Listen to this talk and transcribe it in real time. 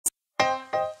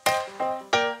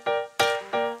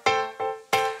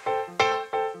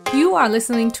You are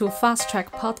listening to Fast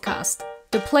Track Podcast,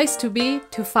 the place to be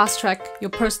to fast track your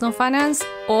personal finance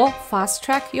or fast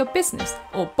track your business,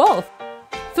 or both,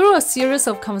 through a series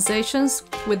of conversations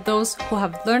with those who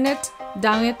have learned it,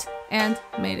 done it, and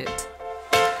made it.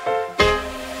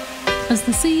 As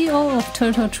the CEO of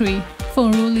TurtleTree,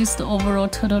 Fengru leads the overall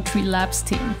TurtleTree Labs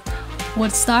team.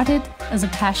 What started as a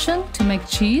passion to make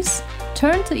cheese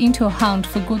turned into a hunt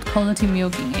for good quality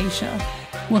milk in Asia.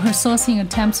 When her sourcing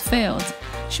attempts failed,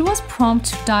 she was prompt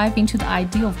to dive into the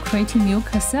idea of creating milk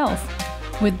herself.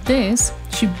 With this,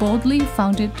 she boldly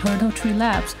founded TurtleTree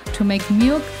Labs to make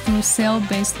milk through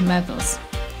cell-based methods.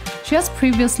 She has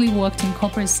previously worked in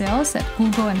corporate sales at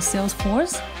Google and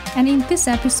Salesforce, and in this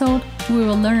episode, we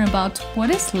will learn about what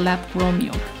is lab-grown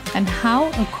milk and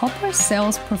how a corporate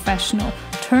sales professional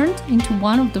turned into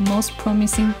one of the most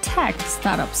promising tech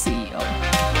startup CEO.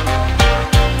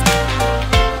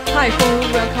 Hi,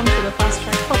 Fengru. Welcome to the Fast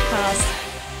Track Podcast.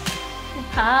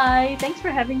 Hi, thanks for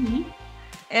having me.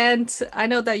 And I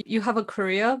know that you have a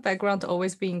career background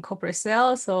always being in corporate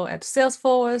sales, so at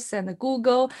Salesforce and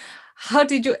Google. How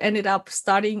did you end up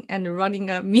starting and running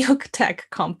a milk tech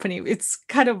company? It's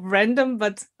kind of random,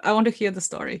 but I want to hear the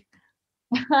story.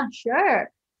 Sure.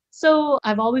 So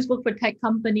I've always worked for tech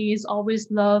companies,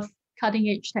 always loved cutting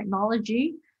edge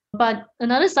technology. But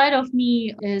another side of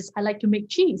me is I like to make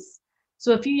cheese.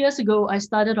 So a few years ago, I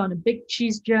started on a big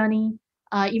cheese journey.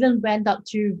 I even went up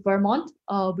to Vermont,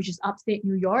 which is upstate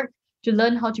New York, to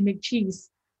learn how to make cheese.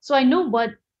 So I know what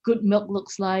good milk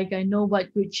looks like. I know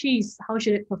what good cheese, how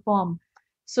should it perform.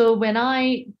 So when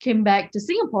I came back to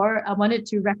Singapore, I wanted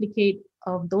to replicate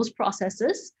those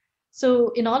processes. So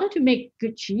in order to make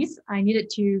good cheese, I needed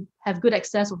to have good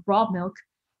access of raw milk.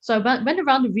 So I went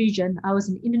around the region. I was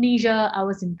in Indonesia, I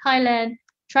was in Thailand,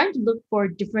 trying to look for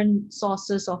different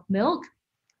sources of milk.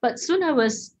 But soon I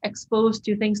was exposed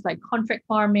to things like contract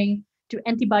farming, to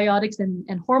antibiotics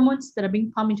and hormones that are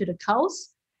being pumped into the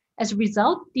cows. As a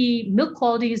result, the milk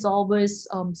quality is always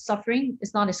suffering.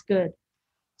 It's not as good.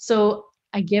 So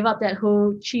I gave up that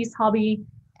whole cheese hobby.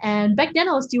 And back then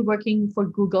I was still working for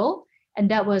Google. And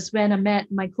that was when I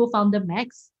met my co-founder,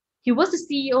 Max. He was the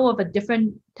CEO of a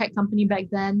different tech company back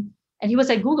then. And he was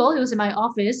at Google. He was in my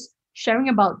office sharing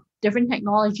about different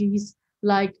technologies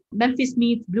like Memphis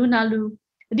Meat, Blue Nalu.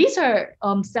 These are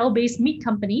cell-based meat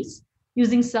companies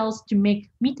using cells to make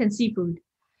meat and seafood.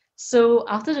 So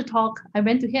after the talk, I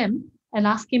went to him and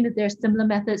asked him if there are similar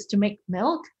methods to make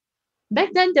milk. Back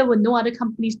then, there were no other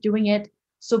companies doing it.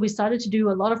 So we started to do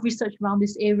a lot of research around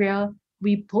this area.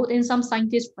 We pulled in some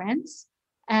scientist friends.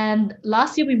 And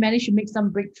last year, we managed to make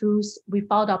some breakthroughs. We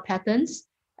filed our patents.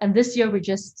 And this year, we're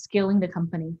just scaling the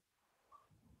company.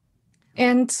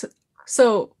 And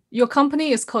so your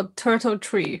company is called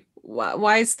TurtleTree.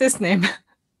 Why is this name?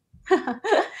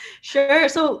 Sure.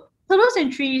 So turtles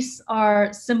and trees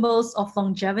are symbols of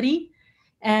longevity.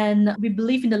 And we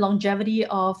believe in the longevity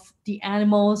of the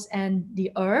animals and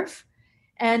the earth.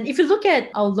 And if you look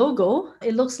at our logo,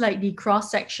 it looks like the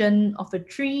cross section of a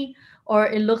tree, or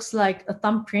it looks like a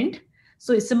thumbprint.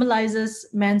 So it symbolizes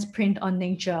man's print on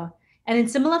nature. And in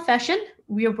similar fashion,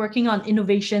 we are working on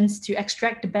innovations to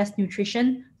extract the best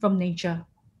nutrition from nature.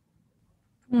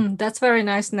 That's a very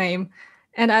nice name.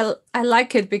 And I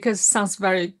like it because it sounds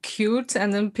very cute,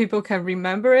 and then people can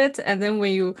remember it. And then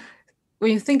when you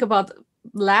think about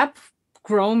lab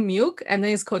grown milk and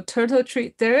then it's called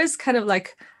TurtleTree, there is kind of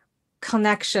like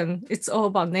connection. It's all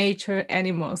about nature,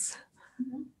 animals.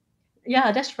 Mm-hmm.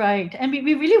 Yeah, that's right. And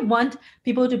we really want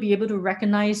people to be able to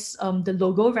recognize the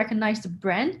logo, recognize the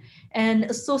brand, and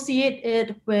associate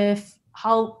it with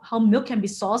how milk can be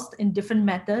sourced in different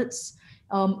methods,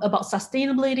 about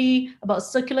sustainability, about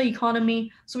circular economy.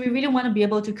 So we really want to be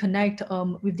able to connect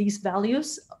with these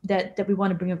values that we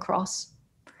want to bring across.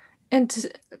 And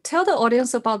tell the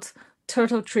audience about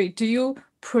TurtleTree. Do you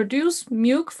produce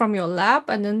milk from your lab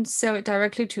and then sell it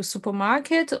directly to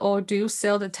supermarket, or do you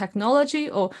sell the technology,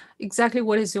 or exactly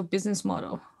what is your business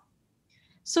model?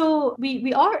 So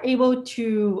we are able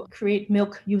to create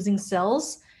milk using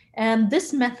cells. And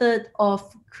this method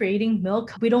of creating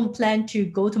milk, we don't plan to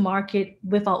go to market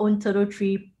with our own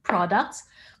TurtleTree products.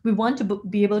 We want to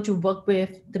be able to work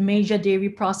with the major dairy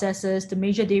processors, the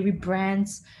major dairy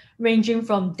brands, ranging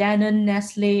from Danone,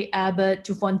 Nestle, Abbott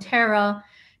to Fonterra,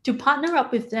 to partner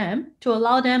up with them to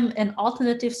allow them an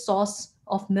alternative source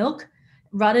of milk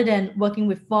rather than working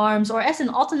with farms, or as an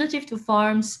alternative to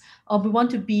farms. We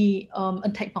want to be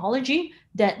a technology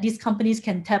that these companies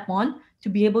can tap on to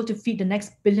be able to feed the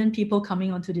next billion people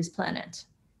coming onto this planet.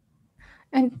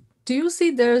 And do you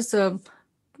see there's a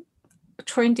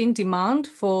trending demand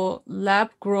for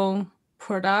lab-grown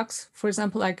products? For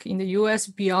example, like in the US,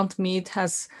 Beyond Meat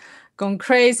has gone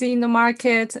crazy in the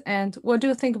market. And what do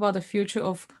you think about the future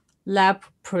of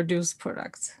lab-produced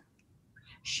products?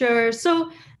 Sure.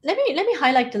 So let me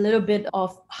highlight a little bit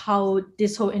of how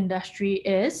this whole industry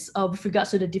is with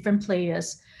regards to the different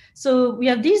players. So we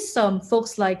have these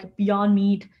folks like Beyond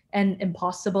Meat and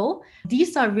Impossible.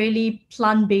 These are really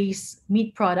plant-based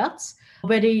meat products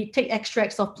where they take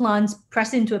extracts of plants,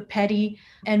 press it into a patty,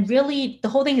 and really the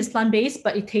whole thing is plant-based,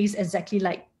 but it tastes exactly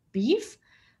like beef.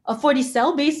 For the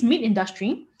cell-based meat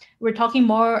industry, we're talking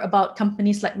more about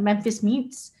companies like Memphis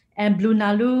Meats and Blue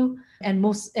Nalu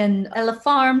and Ella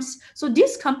Farms. So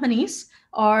these companies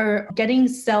are getting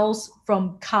cells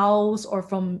from cows or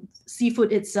from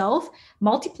seafood itself,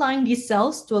 multiplying these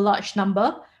cells to a large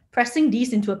number, pressing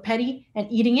these into a patty and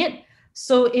eating it.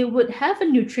 So it would have a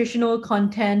nutritional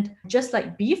content just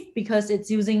like beef because it's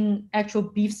using actual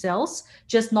beef cells,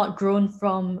 just not grown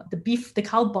from the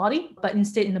cow body, but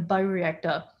instead in a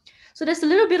bioreactor. So there's a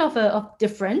little bit of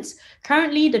difference.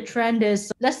 Currently, the trend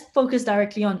is let's focus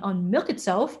directly on milk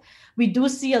itself. We do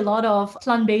see a lot of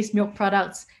plant-based milk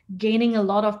products gaining a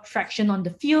lot of traction on the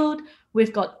field.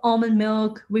 We've got almond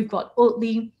milk, we've got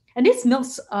Oatly, and these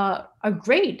milks are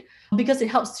great because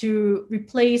it helps to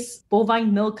replace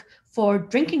bovine milk for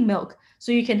drinking milk.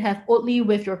 So you can have Oatly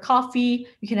with your coffee,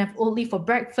 you can have Oatly for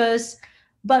breakfast.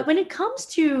 But when it comes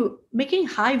to making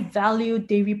high value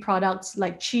dairy products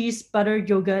like cheese, butter,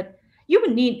 yogurt, you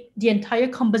would need the entire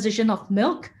composition of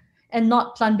milk and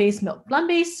not plant-based milk.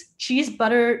 Plant-based cheese,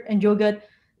 butter, and yogurt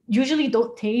usually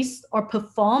don't taste or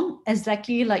perform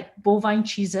exactly like bovine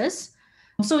cheeses.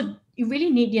 So you really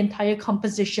need the entire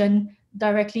composition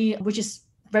directly, which is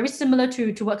very similar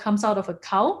to what comes out of a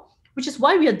cow, which is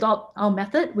why we adopt our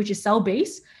method, which is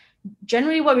cell-based.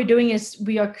 Generally, what we're doing is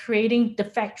we are creating the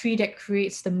factory that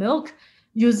creates the milk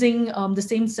using the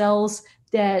same cells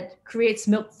that creates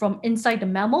milk from inside the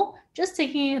mammal, just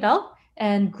taking it out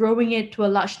and growing it to a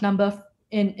large number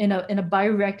in a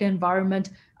bioreactor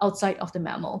environment outside of the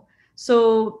mammal.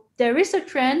 So there is a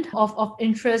trend of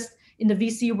interest in the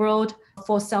VC world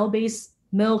for cell-based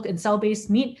milk and cell-based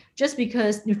meat, just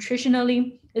because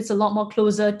nutritionally it's a lot more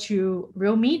closer to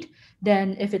real meat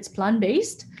than if it's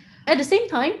plant-based. At the same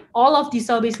time, all of these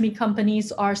cell-based meat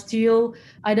companies are still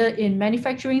either in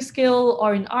manufacturing scale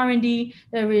or in R&D.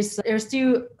 There's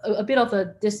still a bit of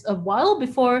a while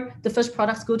before the first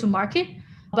products go to market.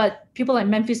 But people like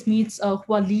Memphis Meats,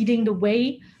 who are leading the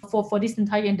way for this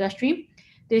entire industry,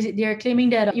 they are claiming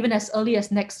that even as early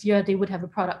as next year, they would have a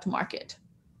product to market.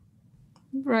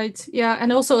 Right. Yeah.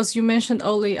 And also, as you mentioned,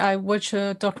 Oatly, I watched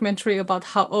a documentary about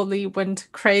how Oatly went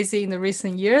crazy in the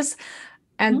recent years.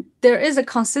 And there is a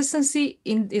consistency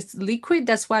in its liquid.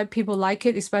 That's why people like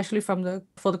it, especially for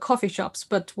the coffee shops.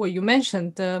 But what you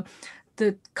mentioned, the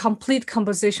complete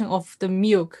composition of the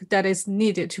milk that is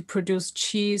needed to produce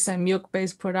cheese and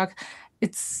milk-based product,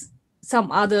 it's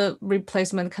some other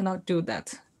replacement cannot do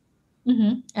that.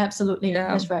 Absolutely. Yeah.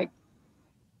 That's right.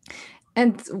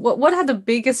 And what are the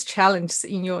biggest challenges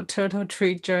in your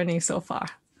TurtleTree journey so far?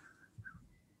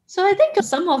 So I think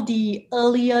some of the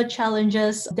earlier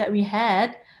challenges that we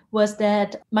had was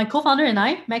that my co-founder and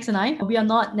I, Max and I, we are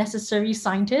not necessarily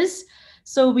scientists.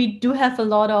 So we do have a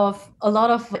lot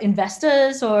of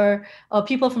investors or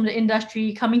people from the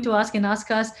industry coming to us and ask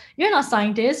us, "You're not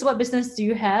scientists. What business do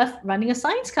you have running a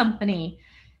science company?"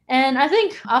 And I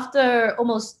think after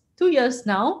almost 2 years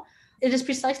now, it is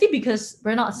precisely because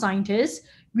we're not scientists,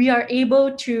 we are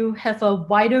able to have a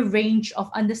wider range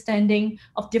of understanding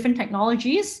of different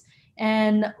technologies,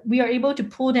 and we are able to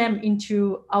pull them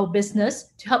into our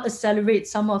business to help accelerate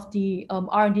some of the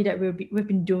R&D that we've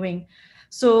been doing.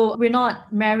 So we're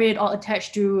not married or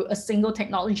attached to a single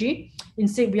technology.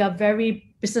 Instead, we are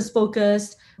very business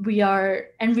focused. We are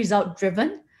end result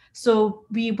driven. So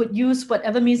we would use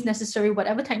whatever means necessary,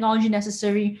 whatever technology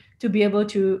necessary to be able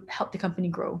to help the company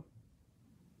grow.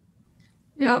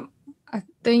 Yeah, I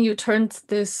think you turned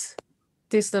this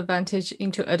disadvantage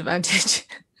into advantage.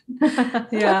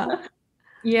 Yeah.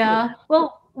 Yeah.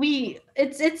 Well,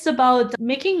 it's about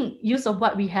making use of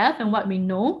what we have and what we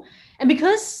know. And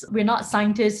because we're not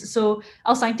scientists, so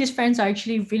our scientist friends are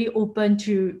actually really open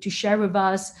to share with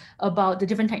us about the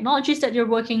different technologies that you're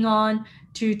working on,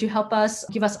 to help us,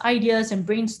 give us ideas and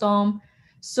brainstorm.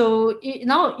 So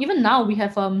even now we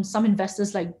have some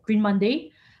investors like Green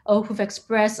Monday who've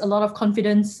expressed a lot of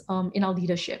confidence in our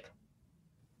leadership.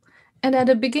 And at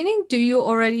the beginning,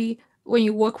 when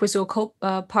you work with your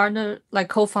partner, like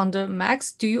co-founder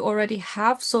Max, do you already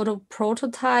have sort of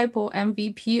prototype or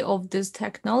MVP of this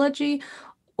technology,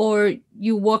 or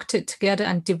you worked it together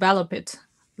and develop it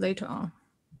later on?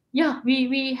 Yeah,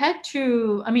 we had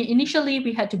to, I mean, initially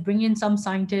we had to bring in some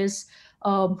scientists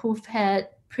who've had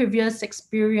previous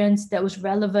experience that was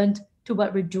relevant to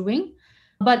what we're doing.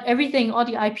 But everything, all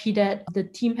the IP that the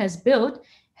team has built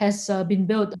has been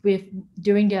built with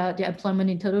during their employment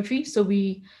in TurtleTree. So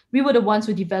we were the ones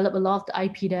who developed a lot of the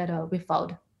IP that we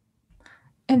found.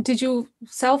 And did you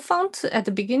self-fund at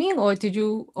the beginning, or did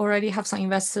you already have some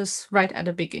investors right at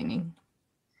the beginning?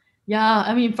 Yeah,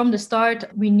 I mean, from the start,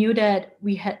 we knew that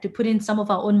we had to put in some of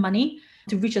our own money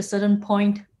to reach a certain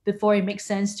point before it makes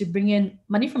sense to bring in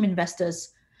money from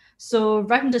investors. So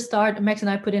right from the start, Max and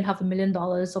I put in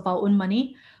 $500,000 of our own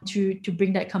money to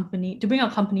bring to bring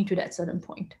our company to that certain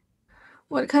point.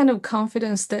 What kind of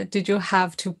confidence that did you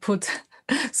have to put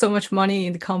so much money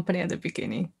in the company at the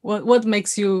beginning? What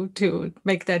makes you to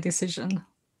make that decision?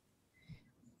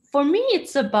 For me,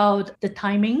 it's about the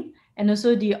timing and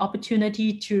also the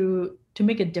opportunity to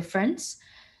make a difference.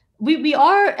 We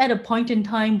are at a point in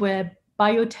time where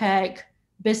biotech,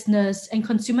 business, and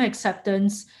consumer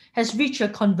acceptance has reached a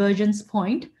convergence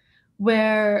point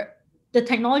where the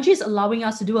technology is allowing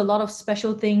us to do a lot of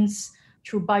special things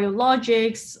through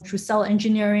biologics, through cell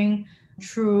engineering,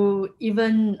 through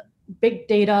even big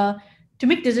data to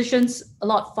make decisions a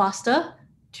lot faster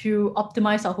to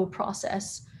optimize our whole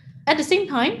process. At the same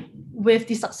time, with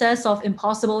the success of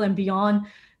Impossible and Beyond,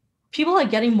 people are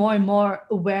getting more and more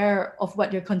aware of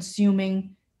what they're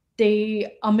consuming.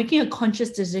 They are making a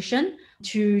conscious decision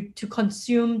to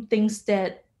consume things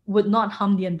that would not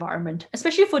harm the environment,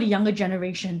 especially for the younger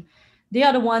generation. They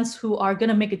are the ones who are going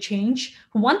to make a change,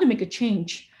 who want to make a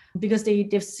change because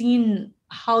they've seen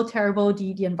how terrible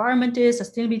the environment is,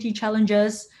 sustainability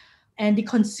challenges, and the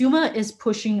consumer is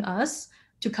pushing us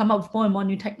to come up with more and more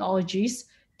new technologies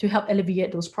to help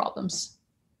alleviate those problems.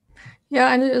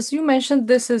 Yeah, and as you mentioned,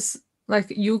 this is like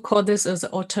you call this as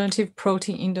an alternative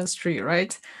protein industry,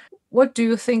 right? What do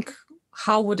you think?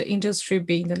 How would the industry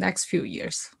be in the next few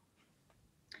years?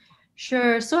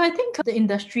 Sure. So I think the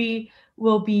industry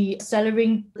will be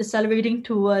accelerating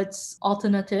towards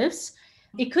alternatives.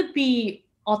 It could be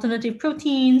alternative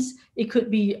proteins, it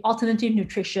could be alternative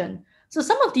nutrition. So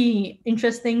some of the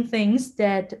interesting things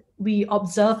that we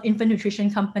observe infant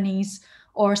nutrition companies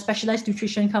or specialized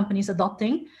nutrition companies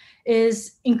adopting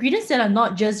is ingredients that are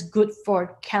not just good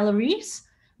for calories,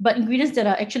 but ingredients that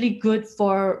are actually good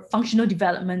for functional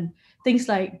development, things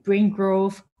like brain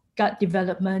growth, gut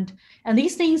development, and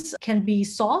these things can be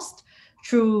sourced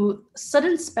through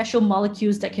certain special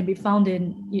molecules that can be found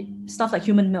in stuff like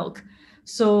human milk.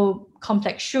 So,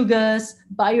 complex sugars,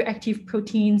 bioactive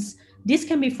proteins, these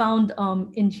can be found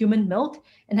in human milk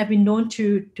and have been known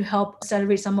to help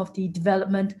accelerate some of the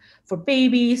development for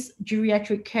babies,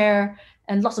 geriatric care,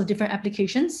 and lots of different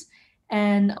applications.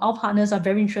 And our partners are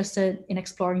very interested in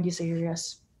exploring these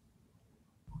areas.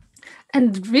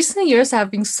 And recent years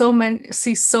have been so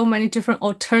many different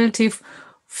alternative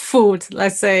food.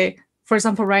 Let's say, for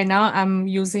example, right now I'm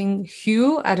using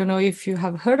Hue. I don't know if you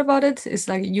have heard about it. It's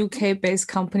like a UK based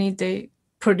company. They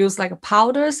produce like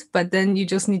powders, but then you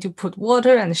just need to put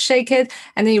water and shake it,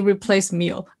 and then you replace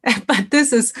meal. But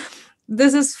this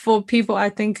is for people. I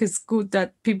think it's good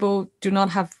that people do not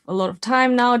have a lot of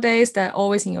time nowadays. They're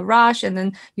always in a rush, and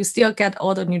then you still get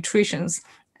all the nutritions.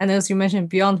 And as you mentioned,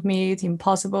 Beyond Meat,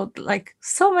 Impossible, like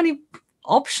so many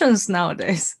options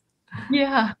nowadays.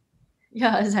 Yeah,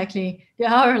 yeah, exactly. There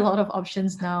are a lot of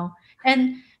options now.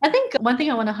 And I think one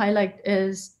thing I want to highlight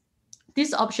is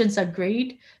these options are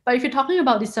great, but if you're talking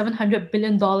about the $700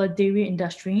 billion dairy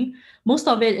industry, most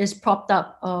of it is propped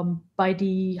up by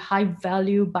the high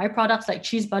value byproducts like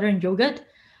cheese, butter, and yogurt.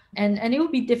 And it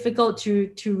would be difficult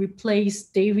to replace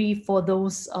dairy for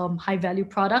those high value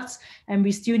products. And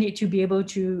we still need to be able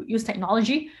to use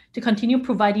technology to continue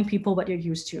providing people what they're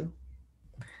used to.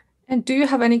 And do you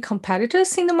have any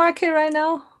competitors in the market right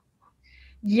now?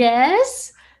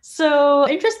 Yes. So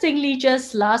interestingly,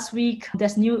 just last week,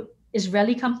 there's new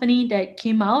Israeli company that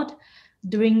came out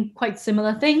doing quite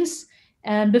similar things.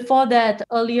 And before that,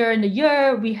 earlier in the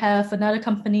year, we have another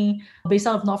company based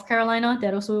out of North Carolina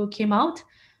that also came out.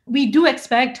 We do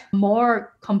expect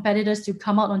more competitors to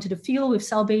come out onto the field with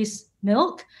cell-based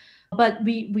milk, but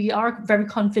we are very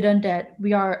confident that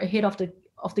we are ahead of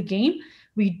the game.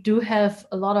 We do have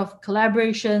a lot of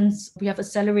collaborations. We have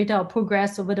accelerated our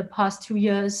progress over the past 2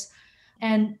 years,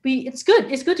 and it's good.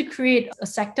 It's good to create a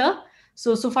sector.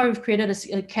 So far we've created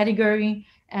a category,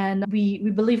 and we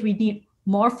believe we need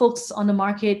more folks on the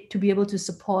market to be able to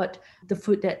support the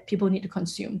food that people need to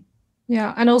consume.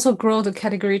 Yeah, and also grow the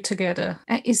category together.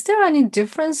 And is there any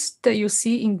difference that you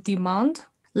see in demand?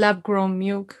 Lab grown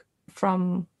milk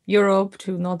from Europe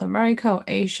to North America or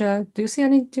Asia. Do you see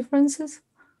any differences?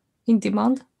 in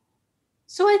demand?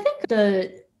 So I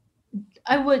think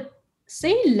I would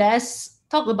say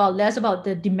talk about less about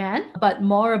the demand, but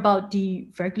more about the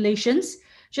regulations,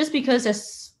 just because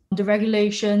as the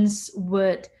regulations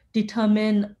would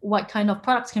determine what kind of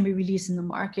products can be released in the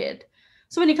market.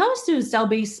 So when it comes to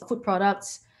cell-based food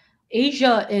products,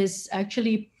 Asia is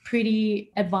actually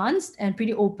pretty advanced and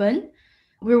pretty open.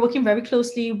 We're working very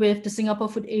closely with the Singapore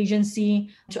Food Agency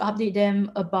to update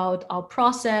them about our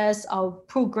process, our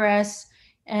progress.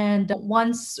 And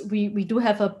once we do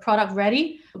have a product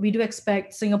ready, we do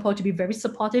expect Singapore to be very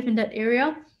supportive in that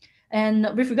area. And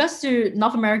with regards to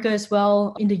North America as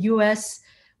well, in the US,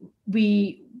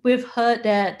 we've heard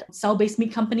that cell-based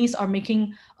meat companies are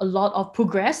making a lot of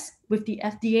progress with the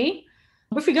FDA.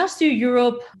 With regards to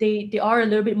Europe, they are a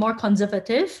little bit more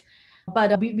conservative,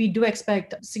 but we do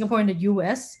expect Singapore and the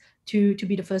US to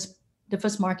be the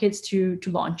first markets to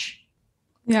launch.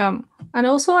 Yeah. And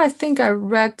also, I think I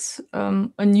read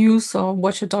a news or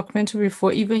watched a documentary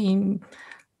before, even in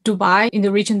Dubai, in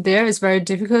the region there, it's very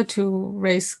difficult to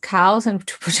raise cows and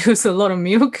to produce a lot of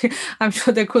milk. I'm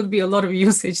sure there could be a lot of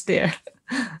usage there.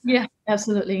 Yeah,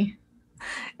 absolutely.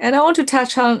 And I want to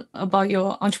touch on about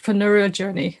your entrepreneurial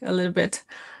journey a little bit.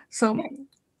 So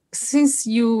since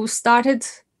you started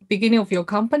beginning of your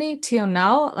company till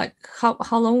now, like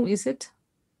how long is it?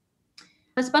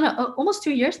 It's been almost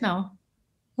 2 years now.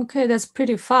 Okay, that's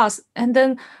pretty fast. And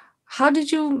then how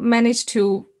did you manage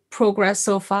to progress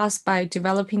so fast by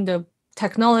developing the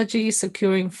technology,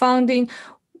 securing funding?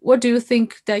 What do you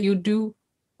think that you do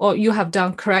or you have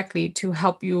done correctly to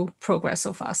help you progress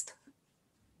so fast?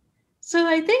 So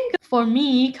I think for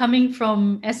me, coming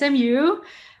from SMU,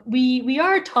 we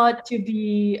are taught to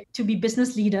be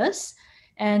business leaders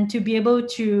and to be able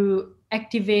to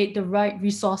activate the right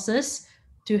resources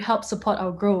to help support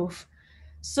our growth.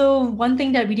 So one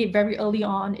thing that we did very early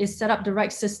on is set up the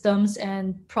right systems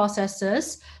and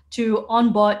processes to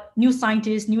onboard new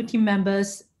scientists, new team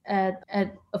members at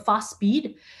a fast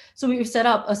speed. So we've set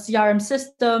up a CRM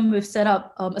system, we've set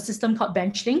up a system called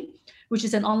Benchling, which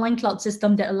is an online cloud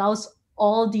system that allows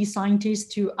all these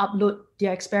scientists to upload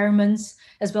their experiments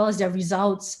as well as their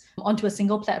results onto a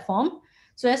single platform.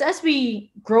 So as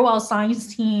we grow our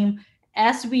science team,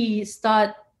 as we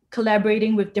start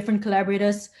collaborating with different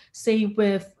collaborators, say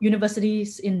with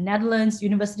universities in Netherlands,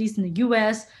 universities in the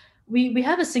US, we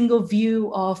have a single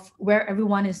view of where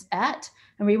everyone is at,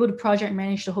 and we're able to project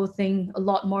manage the whole thing a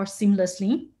lot more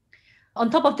seamlessly. On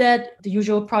top of that, the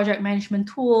usual project management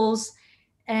tools.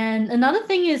 And another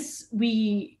thing is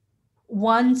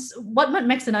what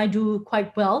Max and I do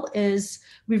quite well is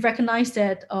we recognize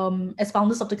that as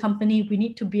founders of the company, we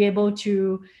need to be able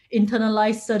to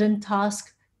internalize certain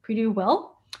tasks pretty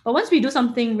well. But once we do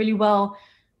something really well,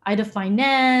 either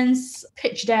finance,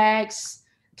 pitch decks,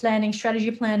 planning, strategy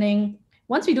planning,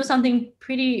 once we do something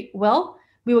pretty well,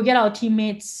 we will get our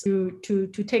teammates to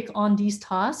take on these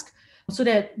tasks so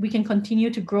that we can continue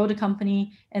to grow the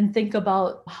company and think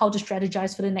about how to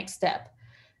strategize for the next step.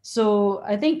 So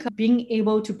I think being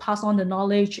able to pass on the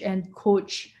knowledge and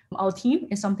coach our team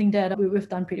is something that we've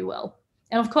done pretty well.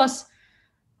 And of course,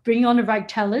 bringing on the right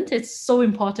talent, it's so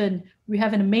important. We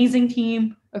have an amazing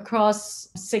team across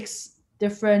 6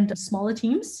 different smaller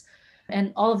teams,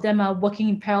 and all of them are working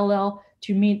in parallel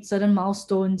to meet certain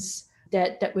milestones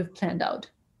that we've planned out.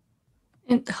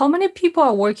 And how many people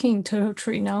are working in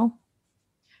TurtleTree now?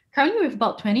 Currently, we have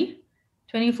about 20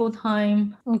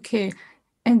 full-time. Okay.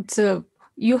 And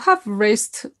you have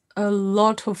raised a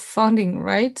lot of funding,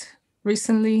 right?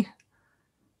 Recently?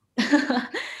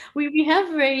 We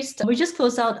just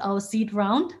closed out our seed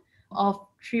round of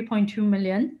 3.2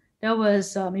 million. That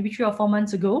was maybe 3 or 4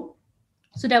 months ago.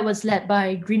 So that was led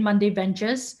by Green Monday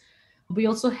Ventures. We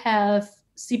also have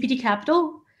CPT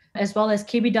Capital, as well as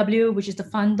KBW, which is the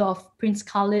fund of Prince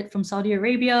Khalid from Saudi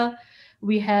Arabia.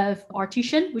 We have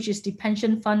Artesian, which is the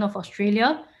pension fund of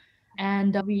Australia.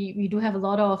 And we do have a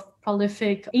lot of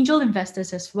prolific angel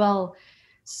investors as well.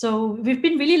 So we've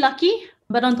been really lucky.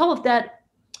 But on top of that,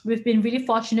 we've been really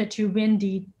fortunate to win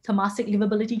the Temasek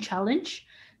Livability Challenge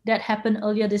that happened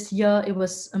earlier this year. It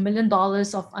was $1 million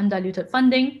of undiluted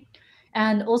funding.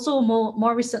 And also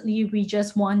more recently, we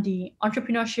just won the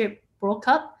Entrepreneurship World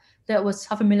Cup. That was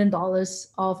 $500,000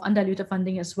 of undiluted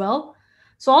funding as well.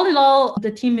 So all in all,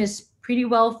 the team is pretty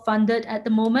well funded at the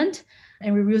moment,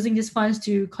 and we're using these funds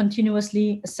to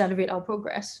continuously accelerate our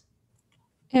progress.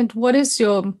 And what is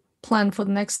your plan for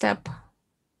the next step?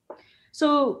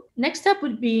 So next step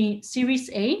would be Series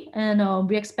A, and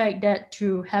we expect that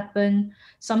to happen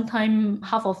sometime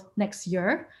half of next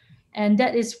year. And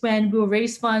that is when we'll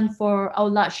raise funds for our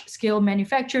large-scale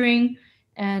manufacturing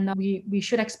and we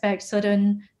should expect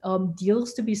certain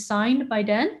deals to be signed by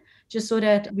then, just so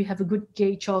that we have a good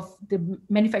gauge of the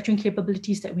manufacturing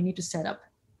capabilities that we need to set up.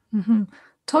 Mm-hmm.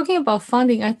 Talking about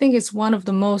funding, I think it's one of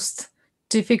the most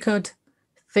difficult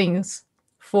things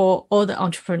for all the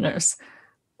entrepreneurs.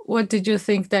 What did you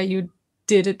think that you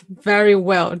did it very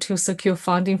well to secure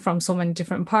funding from so many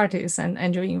different parties and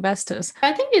angel investors?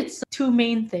 I think it's two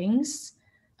main things.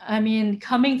 I mean,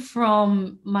 coming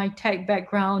from my tech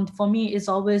background, for me, is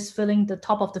always filling the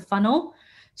top of the funnel.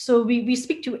 So we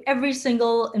speak to every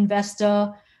single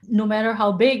investor, no matter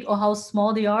how big or how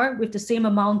small they are, with the same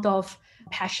amount of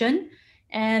passion.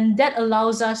 And that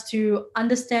allows us to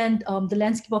understand the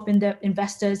landscape of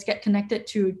investors, get connected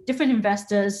to different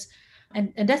investors,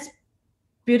 and that's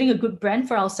building a good brand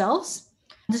for ourselves.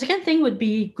 The second thing would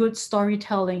be good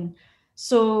storytelling.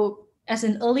 So, as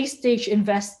an early stage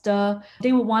investor,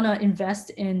 they would want to invest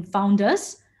in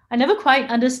founders. I never quite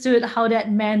understood how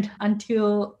that meant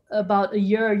until about a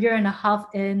year and a half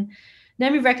in.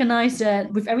 Then we recognized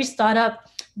that with every startup,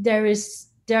 there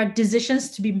are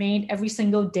decisions to be made every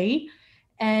single day.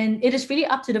 And it is really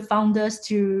up to the founders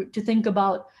to think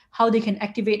about how they can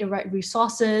activate the right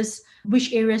resources,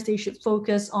 which areas they should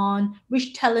focus on,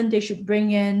 which talent they should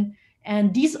bring in.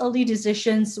 And these early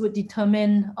decisions would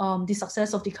determine the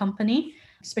success of the company,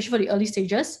 especially for the early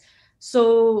stages.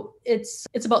 So it's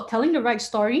about telling the right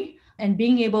story and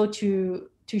being able to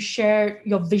share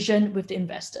your vision with the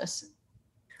investors.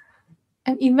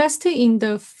 And investing in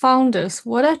the founders,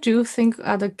 what do you think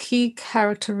are the key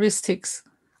characteristics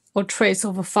or traits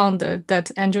of a founder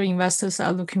that angel investors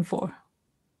are looking for?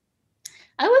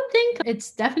 I would think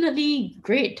it's definitely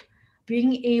great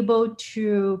being able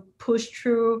to push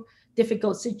through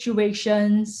difficult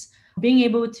situations. Being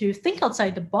able to think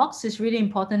outside the box is really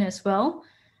important as well.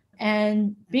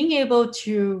 And being able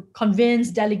to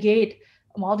convince, delegate,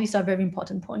 all these are very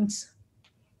important points.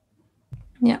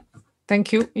 Yeah,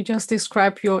 thank you. You just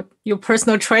described your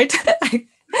personal trait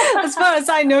as far as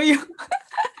I know you.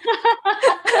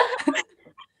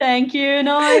 Thank you.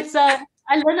 No, it's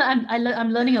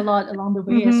I'm learning a lot along the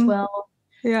way as well.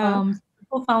 Yeah.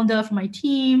 Co-founder for my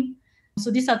team.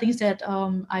 So these are things that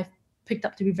I've picked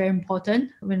up to be very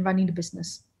important when running the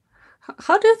business.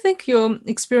 How do you think your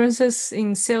experiences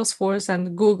in Salesforce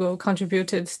and Google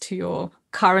contributed to your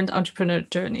current entrepreneur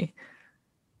journey?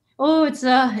 Oh, it's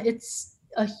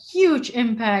a huge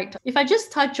impact. If I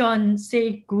just touch on,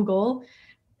 say, Google,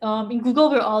 in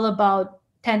Google, we're all about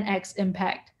 10x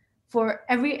impact. For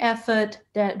every effort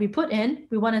that we put in,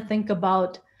 we want to think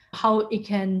about how it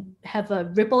can have a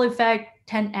ripple effect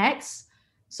 10x.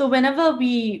 So whenever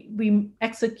we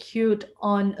execute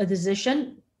on a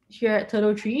decision here at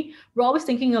TurtleTree, we're always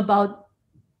thinking about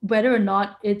whether or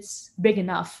not it's big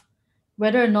enough,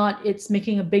 whether or not it's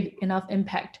making a big enough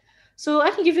impact. So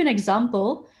I can give you an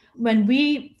example. When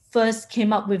we first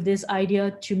came up with this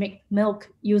idea to make milk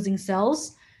using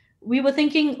cells, we were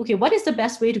thinking, okay, what is the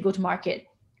best way to go to market?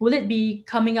 Will it be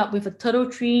coming up with a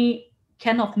TurtleTree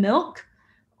can of milk,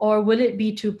 or will it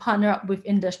be to partner up with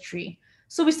industry?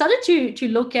 So we started to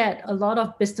look at a lot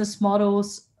of business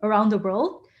models around the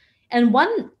world. And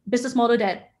one business model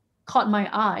that caught my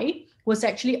eye was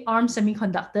actually ARM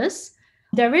Semiconductors.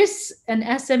 There is an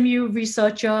SMU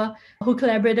researcher who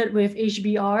collaborated with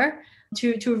HBR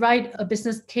to write a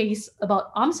business case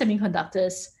about ARM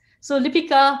Semiconductors. So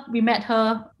Lipika, we met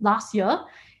her last year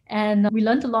and we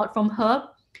learned a lot from her.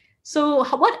 So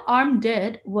what ARM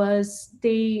did was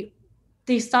they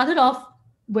started off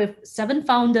with 7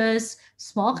 founders,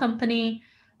 small company,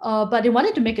 but they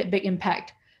wanted to make a big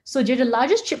impact. So they're the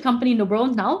largest chip company in the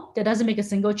world now that doesn't make a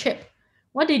single chip.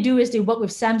 What they do is they work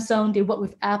with Samsung, they work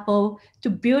with Apple to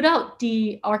build out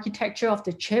the architecture of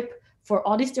the chip for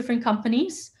all these different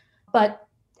companies. But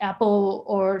Apple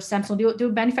or Samsung,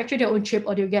 they'll manufacture their own chip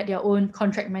or they'll get their own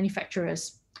contract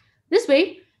manufacturers. This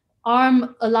way,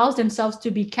 ARM allows themselves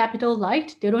to be capital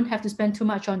light. They don't have to spend too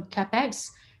much on CapEx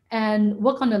and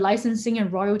work on the licensing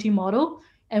and royalty model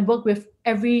and work with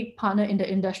every partner in the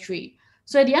industry.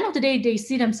 So at the end of the day, they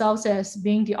see themselves as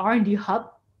being the R&D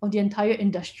hub of the entire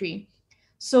industry.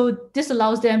 So this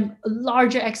allows them a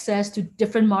larger access to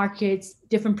different markets,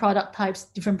 different product types,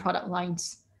 different product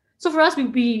lines. So for us,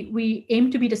 we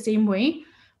aim to be the same way.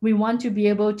 We want to be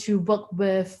able to work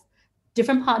with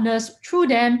different partners, through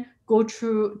them, go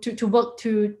through to work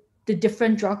to the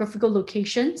different geographical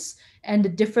locations and the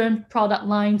different product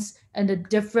lines and the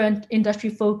different industry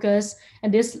focus.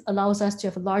 And this allows us to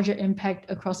have a larger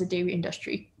impact across the dairy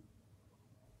industry.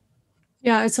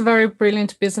 Yeah, it's a very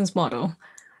brilliant business model.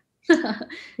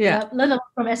 Yeah, learn a lot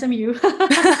from SMU.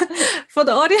 For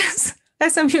the audience,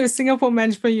 SMU is Singapore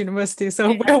Management University,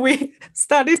 so where we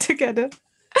study together.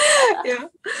 Yeah.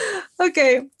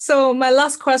 Okay. So my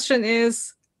last question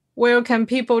is, where can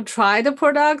people try the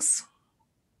products?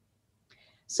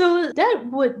 So that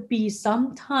would be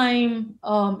sometime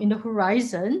in the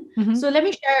horizon. So let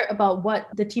me share about what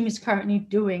the team is currently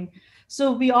doing.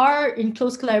 So we are in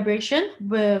close collaboration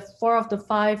with 4 of the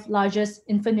 5 largest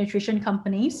infant nutrition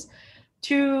companies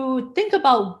to think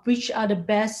about which are the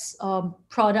best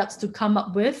products to come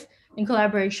up with in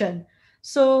collaboration.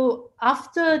 So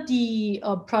after the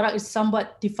product is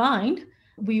somewhat defined,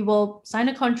 we will sign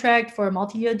a contract for a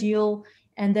multi-year deal.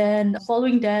 And then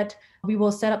following that, we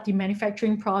will set up the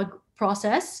manufacturing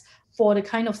process for the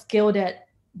kind of scale that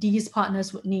these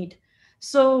partners would need.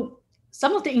 So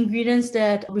some of the ingredients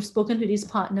that we've spoken to these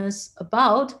partners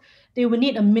about, they would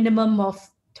need a minimum of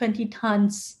 20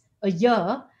 tons a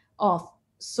year of.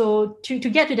 So to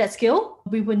get to that scale,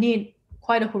 we would need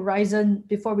quite a horizon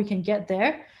before we can get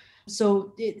there.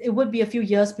 So it would be a few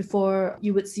years before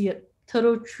you would see a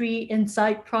TurtleTree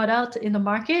Insight product in the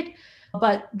market.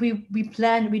 But we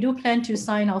do plan to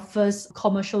sign our first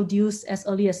commercial deals as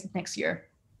early as next year.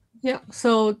 Yeah.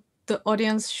 So the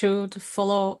audience should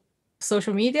follow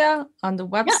social media on the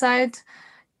website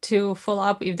to follow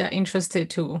up if they're interested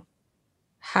to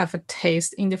have a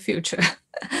taste in the future.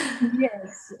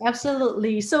 Yes,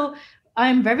 absolutely. So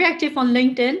I'm very active on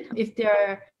LinkedIn. If there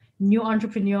are new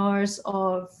entrepreneurs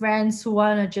or friends who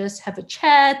want to just have a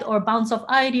chat or bounce off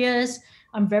ideas,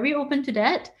 I'm very open to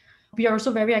that. We are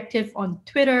also very active on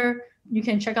Twitter. You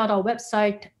can check out our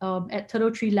website at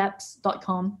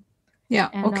TurtleTreeLabs.com. Yeah,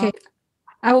 and, okay.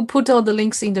 I will put all the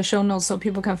links in the show notes so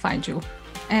people can find you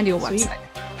and your website.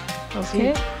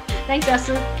 Okay. Sweet. Thanks,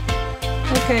 Esther.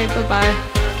 Okay, bye-bye.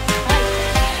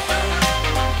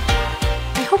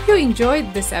 I hope you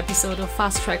enjoyed this episode of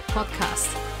Fast Track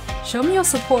Podcast. Show me your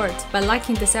support by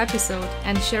liking this episode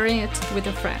and sharing it with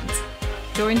your friends.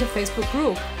 Join the Facebook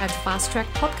group at Fast Track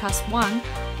Podcast 1,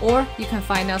 or you can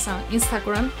find us on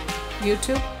Instagram,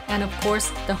 YouTube, and of course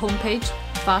the homepage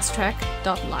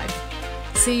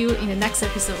fasttrack.life. See you in the next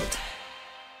episode.